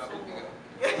shit up.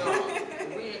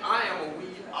 I am a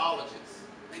weedologist.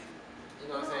 You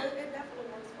know what I'm saying? It definitely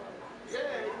works for a lot. Yeah,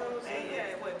 you know what I'm saying?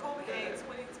 Yeah, what, COVID came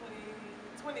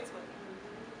 2020.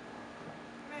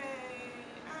 Man,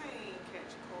 I ain't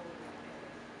catch cold like that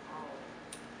at all.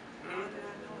 Not that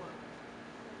I know of.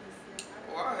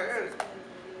 Oh, I heard it.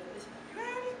 You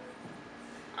had it?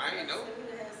 I ain't know.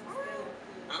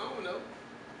 I don't know.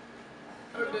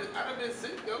 I done been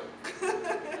sick though.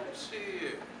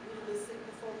 Shit.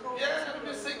 Yeah, I done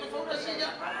been sick before that shit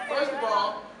got.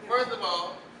 First of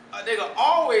all, a nigga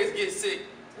always get sick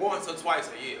once or twice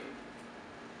a year.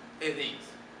 At least.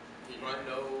 He run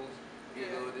nose, you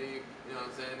know what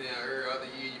I'm saying? Then every other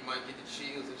year you might get the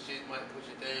chills and shit, might push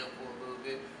you down for a little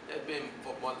bit. That been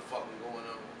motherfucking going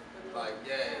on. Like,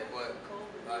 yeah, but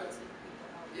like,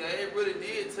 yeah, it really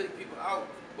did take people out,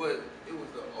 but it was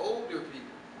the older people.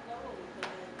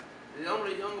 The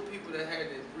only younger people that had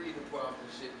this breathing problems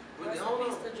and shit. But hold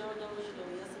on.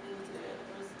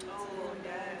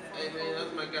 Hey man,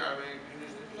 that's my guy, man.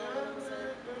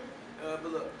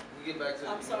 But look, we get back to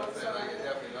I'm sorry. Like,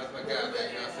 definitely, that's my guy, man.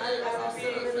 You know what I'm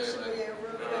saying?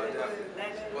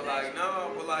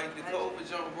 But like the COVID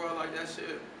jump, bro, like that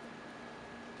shit.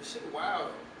 The shit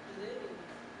wild.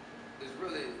 It's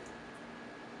really.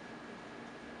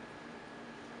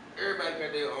 Everybody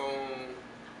got their own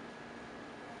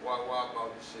walk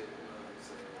about the shit, you know what I'm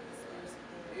saying?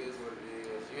 It is what it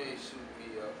is. You ain't shooting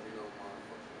me up, you know,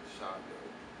 motherfucking shot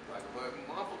though. Like, but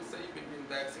motherfuckers say you've been getting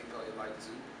vaccines all your life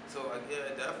too. So like,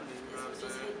 yeah, definitely, you know what I'm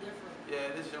saying? Yeah,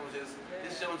 this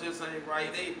show just ain't right.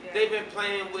 They been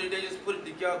playing with it. They just put it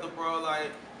together, bro.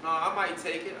 Like, no, I might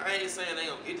take it. I ain't saying they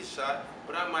gonna get the shot,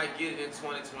 but I might get it in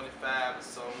 2025 or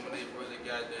something. When they really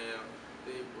goddamn,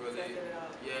 they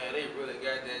really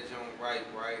got that joint right.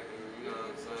 You know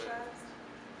what I'm saying?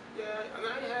 Yeah, and I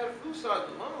ain't had a flu shot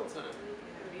in a long time.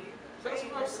 That's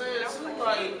what I'm saying too.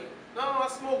 Like, no, I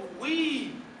smoke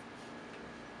weed.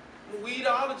 I'm a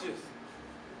weedologist.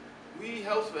 Weed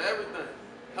helps for everything.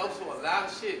 Helps for a lot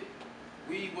of shit.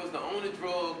 Weed was the only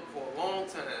drug for a long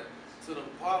time till them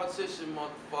politician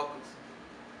motherfuckers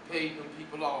paid them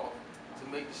people off to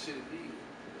make the shit illegal.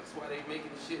 That's why they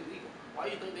making the shit legal. Why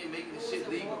you think they making the shit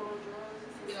legal?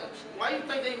 Yeah. Why you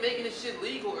think they making the shit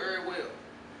legal everywhere?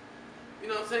 You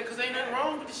know what I'm saying? Because ain't nothing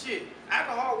wrong with the shit.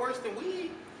 Alcohol worse than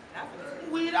weed.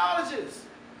 Weedologists.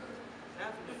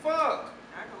 The fuck?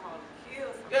 Alcohol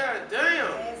kills somebody. God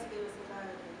damn.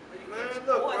 Man, look,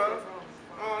 bro.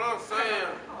 All I'm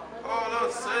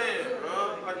saying,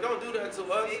 bro. Like, don't do that to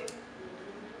us.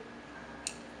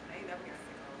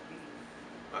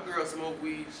 My girl smoke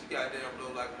weed. She goddamn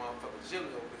blow like a motherfucking chili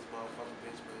over this motherfucking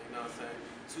bitch, man. You know what I'm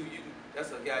saying?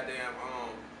 That's a goddamn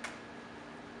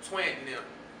twang them.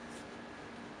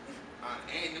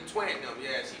 And the twang them,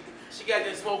 yeah. She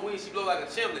goddamn smoke weed. She blow like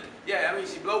a chimney. Yeah, I mean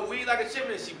she blow weed like a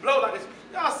chimney. She blow like a.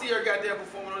 Y'all see her goddamn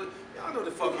performing on this. Y'all know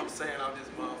the fuck I'm saying on this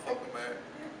motherfucker, man.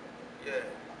 Yeah.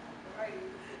 Right.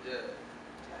 Yeah. You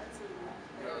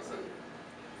know what I'm saying?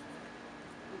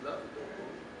 We love it, though.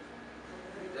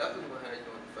 We definitely gonna have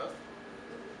you on the festival.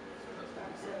 That's what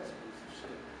I'm saying.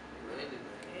 Shit. Randy,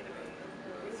 man.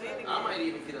 I might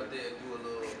even get up there and do a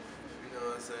little, you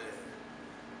know what I'm saying?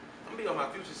 I'm gonna be on my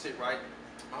future shit, right?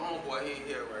 My homeboy, he ain't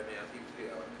here right now. If he was here,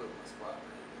 I would put him on the spot, man.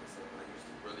 You know what I'm saying? I used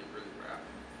to really rap.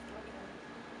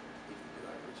 He used to be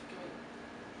like, what you can't?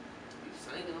 You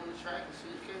singing on the track and shit,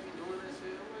 you can't be doing that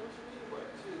shit. I'm like, what you mean, boy?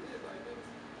 Shit, yeah, like that.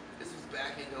 This was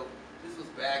back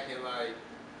in like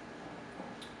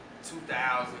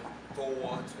 2004,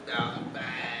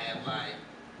 2005, like.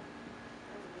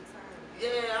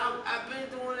 Yeah, I've been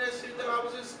doing that shit though. I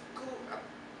was just cool. You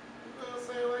know what I'm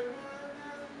saying? Like, man,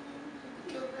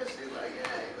 killing that shit like,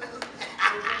 yeah.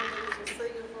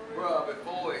 Bro,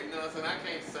 before it, you know what I'm saying? I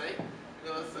can't sing. You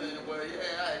know what I'm saying? Well,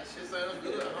 yeah, shit sounds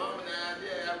good. Harmonize,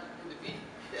 yeah, I'm in the beat.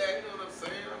 Yeah, you know what I'm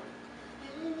saying?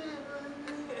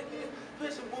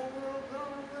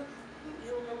 You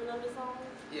remember none of the songs?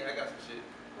 Yeah, I got some shit.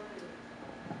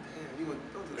 Damn, you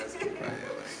don't do that to me right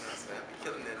here. Like, you know what I'm saying? I be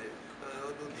killing that nigga.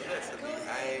 Don't do that to me.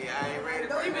 I ain't ready.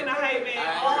 Don't even know how you been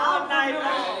all night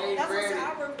long.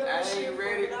 I ain't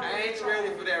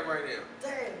ready for that right now.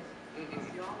 Damn. You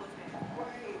almost had.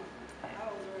 Right. I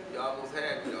was ready. You almost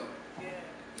had me though. Yeah.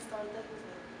 You started that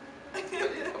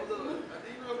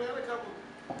You know, man, a couple.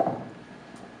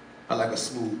 I like a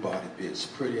smooth body bitch,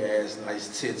 pretty ass,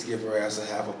 nice tits, give her ass a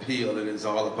half a pill, and it's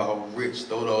all about rich.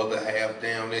 Throw the other half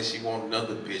down there, she want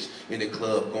another bitch in the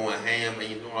club going ham, and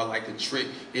you know I like the trick,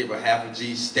 give her half a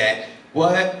G stack.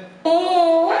 What?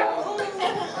 Oh!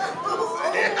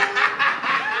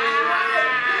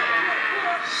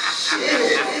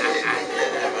 Shit!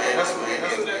 That's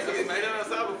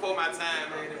before my time,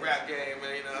 man, in the rap game,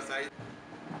 man, you know what I'm saying?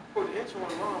 Put the intro on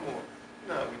the lawnmower. You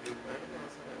know how we do, man, you know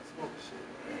what I'm saying? Smoke the shit,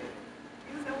 man.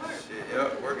 You was at work? Shit, yep,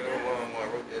 working on the lawnmower, I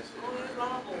wrote that shit. Oh, you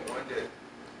lawnmower. One day,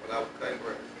 when I was cutting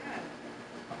grass.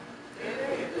 Yeah.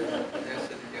 That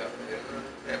shit together, yeah.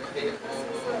 Had my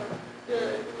headphones on.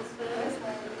 Yeah.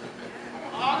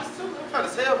 All this too, I'm trying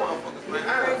to tell motherfuckers, man.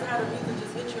 crazy how the music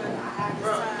just hit you at the highest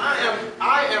Bro, time.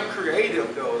 I am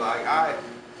creative though. Like I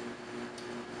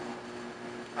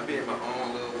be in my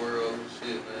own little world and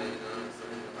shit, man. You know what I'm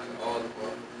saying? Like all the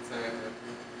fucking time.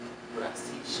 But I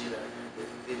see shit out there,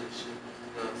 video shit. You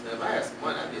know what I'm saying? If I had some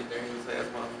money, I'd be a dangerous ass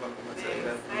motherfucker. I'm gonna tell you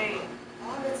that. Same.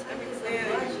 All the time is a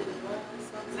budget, bro.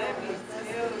 Let me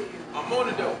tell you. I'm on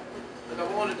it though. Like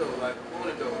I'm on it though. Like I'm on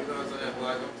it though. You know what I'm saying? But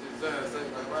like I'm just saying,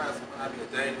 like if I had some money, I'd be a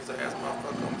dangerous ass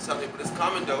motherfucker. I'm telling you, but it's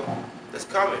coming though. It's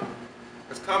coming.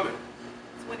 It's coming.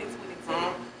 2022.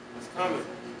 Huh? It's coming.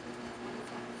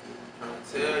 I'm trying to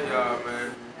tell y'all, man.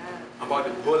 I'm about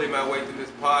to bully my way through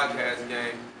this podcast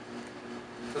game.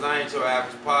 Cause I ain't your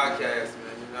average podcast,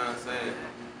 man. You know what I'm saying?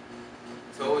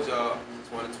 Told y'all,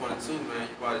 2022, man.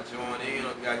 You about to join in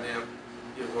or goddamn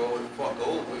get rolled the fuck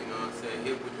over. You know what I'm saying?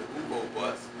 Hit with the Ubo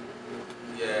bus.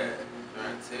 Yeah.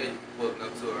 Trying to tell you, pulling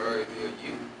up to an early near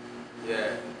you.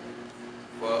 Yeah.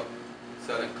 Fuck.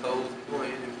 Selling clothes and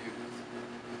doing interviews.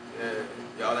 Yeah.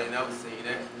 Y'all ain't never seen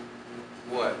that.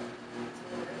 What?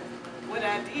 With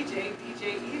our DJ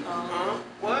Elon. Huh?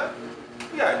 What?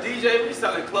 We got a DJ, we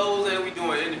selling clothes and we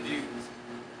doing interviews.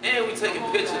 And we taking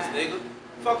pictures, nigga.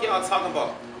 Fuck y'all talking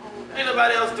about? Ain't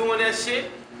nobody else doing that shit.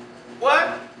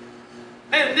 What?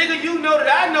 And nigga, you know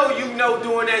that I know you know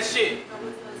doing that shit.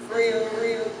 Real.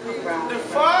 The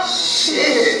fuck?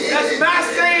 Shit. That's my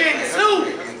saying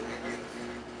too.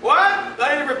 What?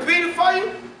 Let me repeat it for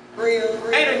you. Real.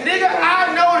 And a nigga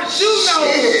I know that you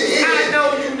know, Shit. I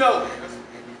know you know.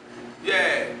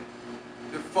 Yeah.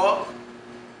 The fuck?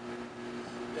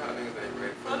 Y'all niggas ain't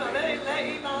ready for Hold on, that. let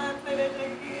Elon play that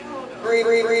thing again. Hold on. Real.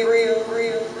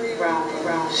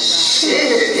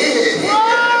 Shit.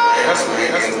 That's me.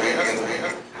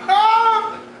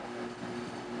 Ah!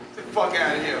 Get the fuck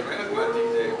out of here, man. That's my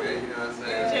DJ, man. You know what I'm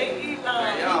saying? DJ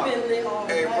Elon, y'all- he been lit all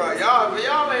Hey, night. bro,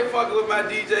 y'all ain't fucking with my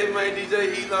DJ, man. DJ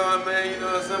Elon, man. You know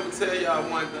what I'm saying? I'm gonna tell y'all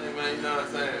one thing, man. You know what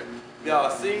I'm saying? Y'all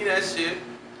seen that shit.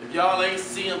 If y'all ain't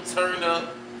see him turn up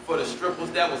for the strippers,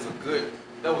 that was a good.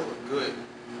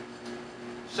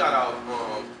 Shout out,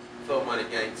 Flow Money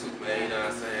Gang too, man. You know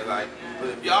what I'm saying? Like, but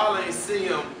if y'all ain't see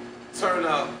him turn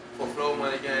up for Flow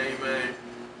Money Gang, man,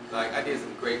 like I did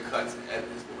some great cuts and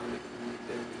edits for my nigga.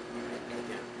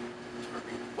 Turn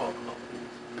me the fuck up.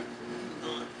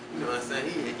 You know what I'm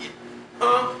saying?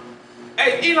 Huh?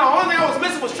 Hey, Elon, only thing I was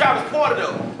missing was Travis Porter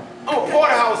though. I'm a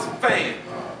Porterhouse fan.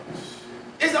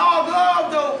 It's all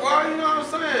love though, bro. You know what I'm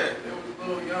saying? It was a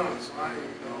little young, so I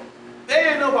didn't know. They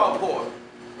didn't know about Porter.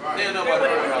 Right. They didn't know They about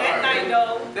wouldn't do Porterhouse. that night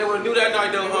though. They wouldn't do that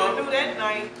night though, They huh? wouldn't do that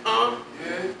night. Huh?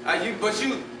 Yeah.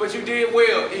 But you did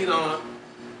well, Elon.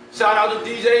 Shout out to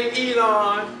DJ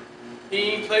Elon. He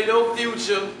ain't play no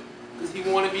Future because he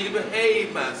wanted me to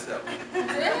behave myself.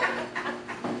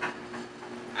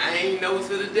 I ain't know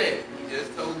to the day. He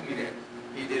just told me that.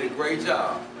 He did a great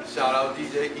job. Shout out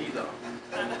DJ Elon.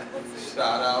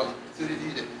 Shout out to the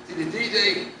DJ. See the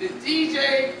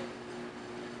DJ.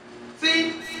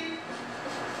 See?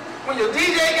 When your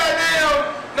DJ got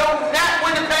down, know not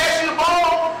when to pass you the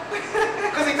ball.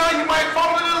 Cause he know you might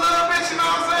fumble it a little bit, you know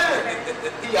what I'm saying?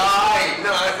 He alright, you know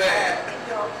what I'm saying?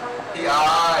 He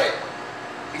alright.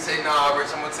 He said, nah, Rich,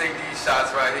 I'm gonna take these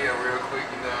shots right here real quick,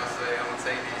 you know what I'm saying? I'm gonna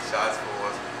take these shots for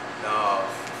us. No.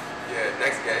 Yeah,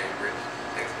 next game, Rich.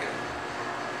 Next game.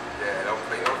 Yeah, don't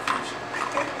play no Future.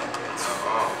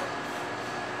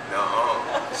 No.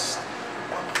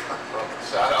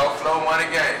 Shout out Flow Money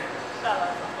Gang.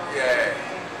 Yeah.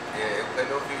 Yeah, play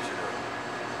no Future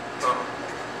though.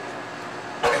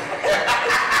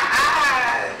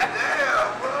 Damn,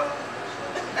 bro.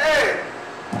 Hey.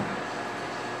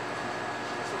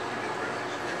 That's what we do, bro. You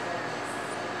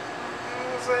know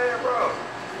what I'm saying, bro?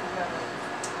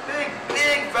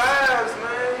 Big vibes,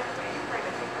 man.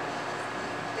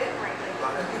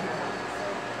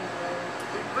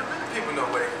 But let the people know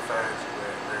where they can find you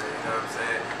at, man. You know what I'm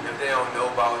saying? If they don't know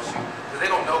about you. Because they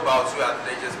don't know about you after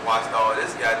they just watched all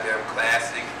this goddamn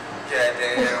classic,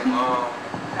 goddamn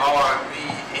R&B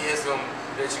ism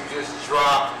that you just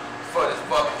dropped for the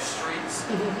fucking streets.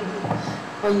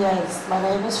 But yes, my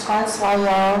name is Francois,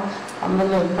 y'all. I'm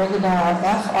gonna break it down.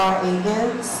 FRANCOISE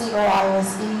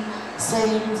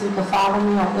Sings. You can follow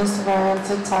me on Instagram,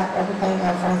 TikTok, everything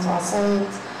at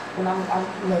Francoisesings. And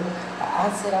look, I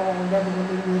said I would never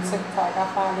really do TikTok. I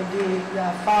finally did. Y'all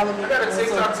follow me. I got a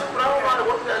TikTok too, but I don't know how to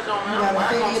work that joint, man. You gotta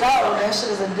figure it out. That shit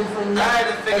is a different. I had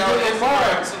to figure out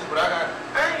Instagram too, but I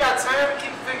ain't got time to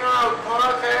keep figuring out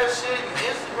podcast shit and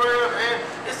Instagram, man.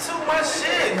 It's too much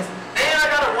shit. And I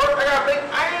gotta work,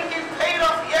 I ain't getting paid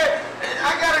off yet. And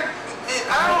I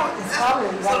don't, It's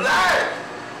coming. it's a lot.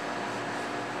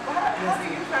 How do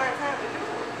you find time to do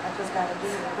it? I just gotta do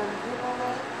it. But you know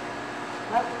what?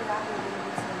 Luckily, I've been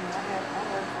able to. I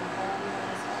work from home,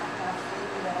 so I have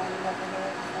free that I never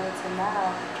had before to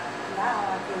now. Now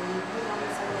I can, you know what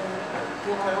I'm saying,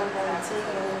 get on one day and take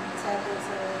and tap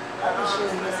into other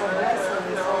shit. It's a blessing.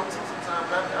 You know, sometimes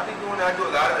I be doing that. I do a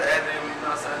lot of the editing, you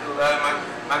know what I'm saying? I do a lot of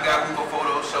my guy Google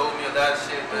Photos showed me a lot of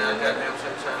shit, man. I got them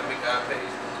trying to make our page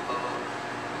look a little,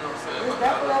 you know what I'm saying? It's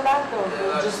definitely a lot though. Yeah,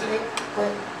 a lot of Just shit. make, but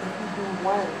if you do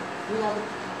one, you know,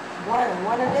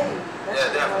 one a day. That Yeah,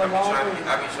 shit definitely. go a long way.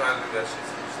 I be trying to do that shit.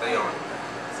 So stay on it, man.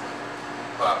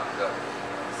 Pop it up. You know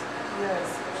what I'm saying? Yes.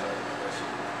 Try to do that shit.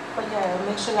 But yeah,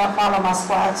 make sure y'all follow my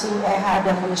squad too at High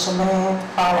Definition Land.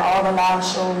 Follow all the live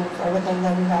shows, everything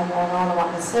that we have going on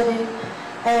around the city.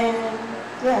 And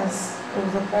yes, it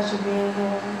was a pleasure being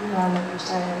here. You know, like you're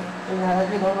saying, you know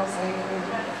what I'm saying.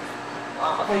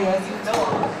 But yes, you too.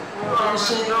 Real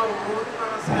shit.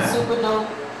 Super dope.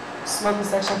 Smoking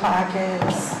Section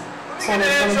Podcast. Get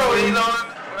the intro, Elon.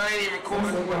 I ain't even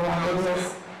recording.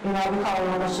 You know, we call it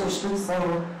on the short street,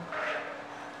 so.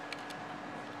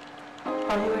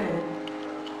 Are you in?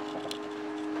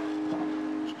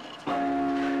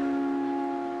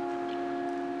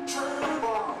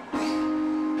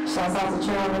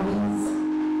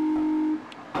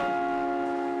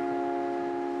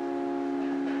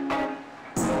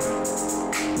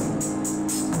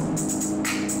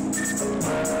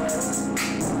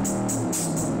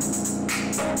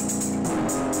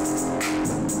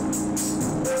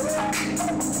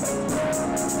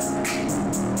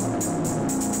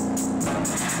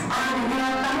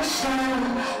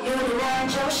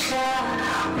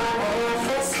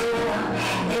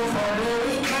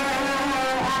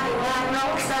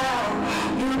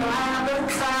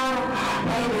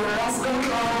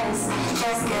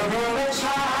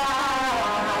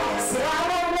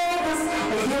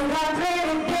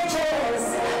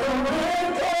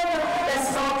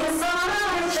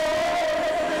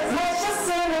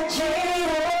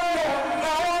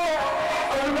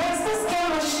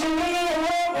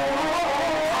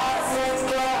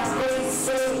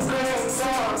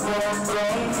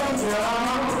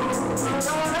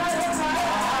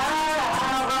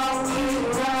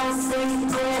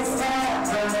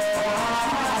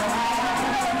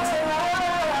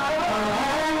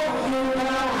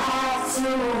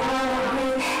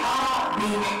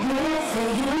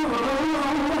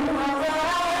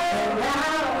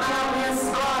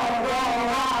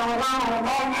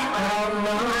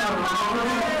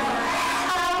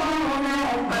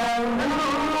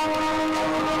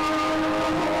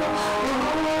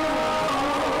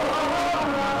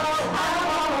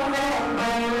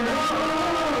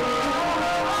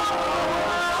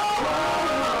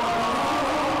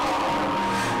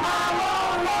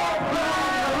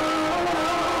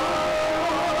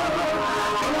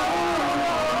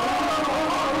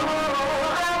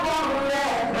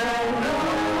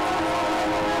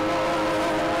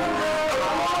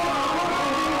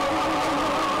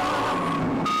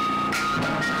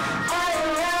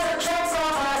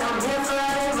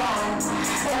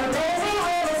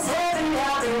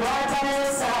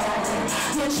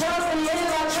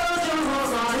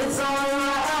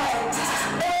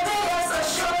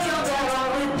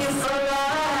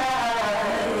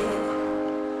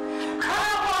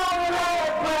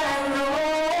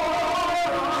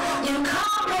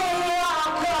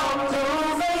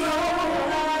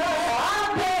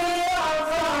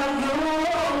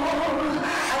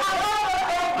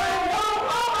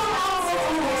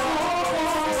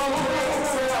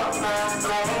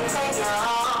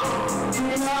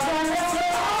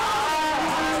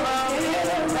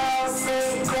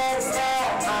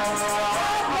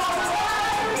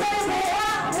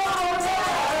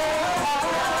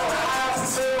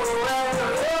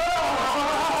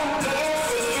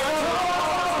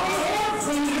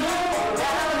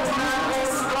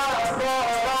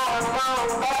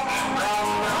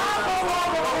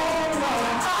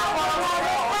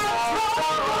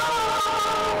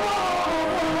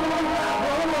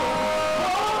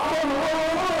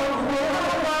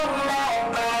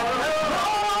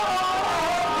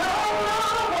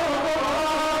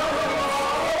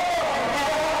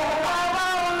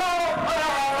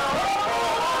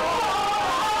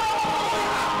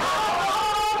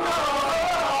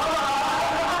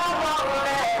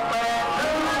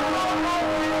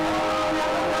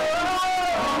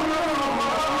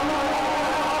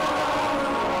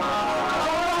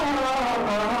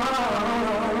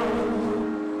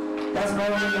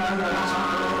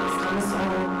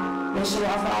 Make sure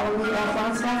y'all follow me at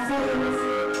Francoisesings.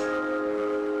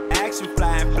 Action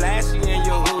flying flashy in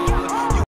your hood.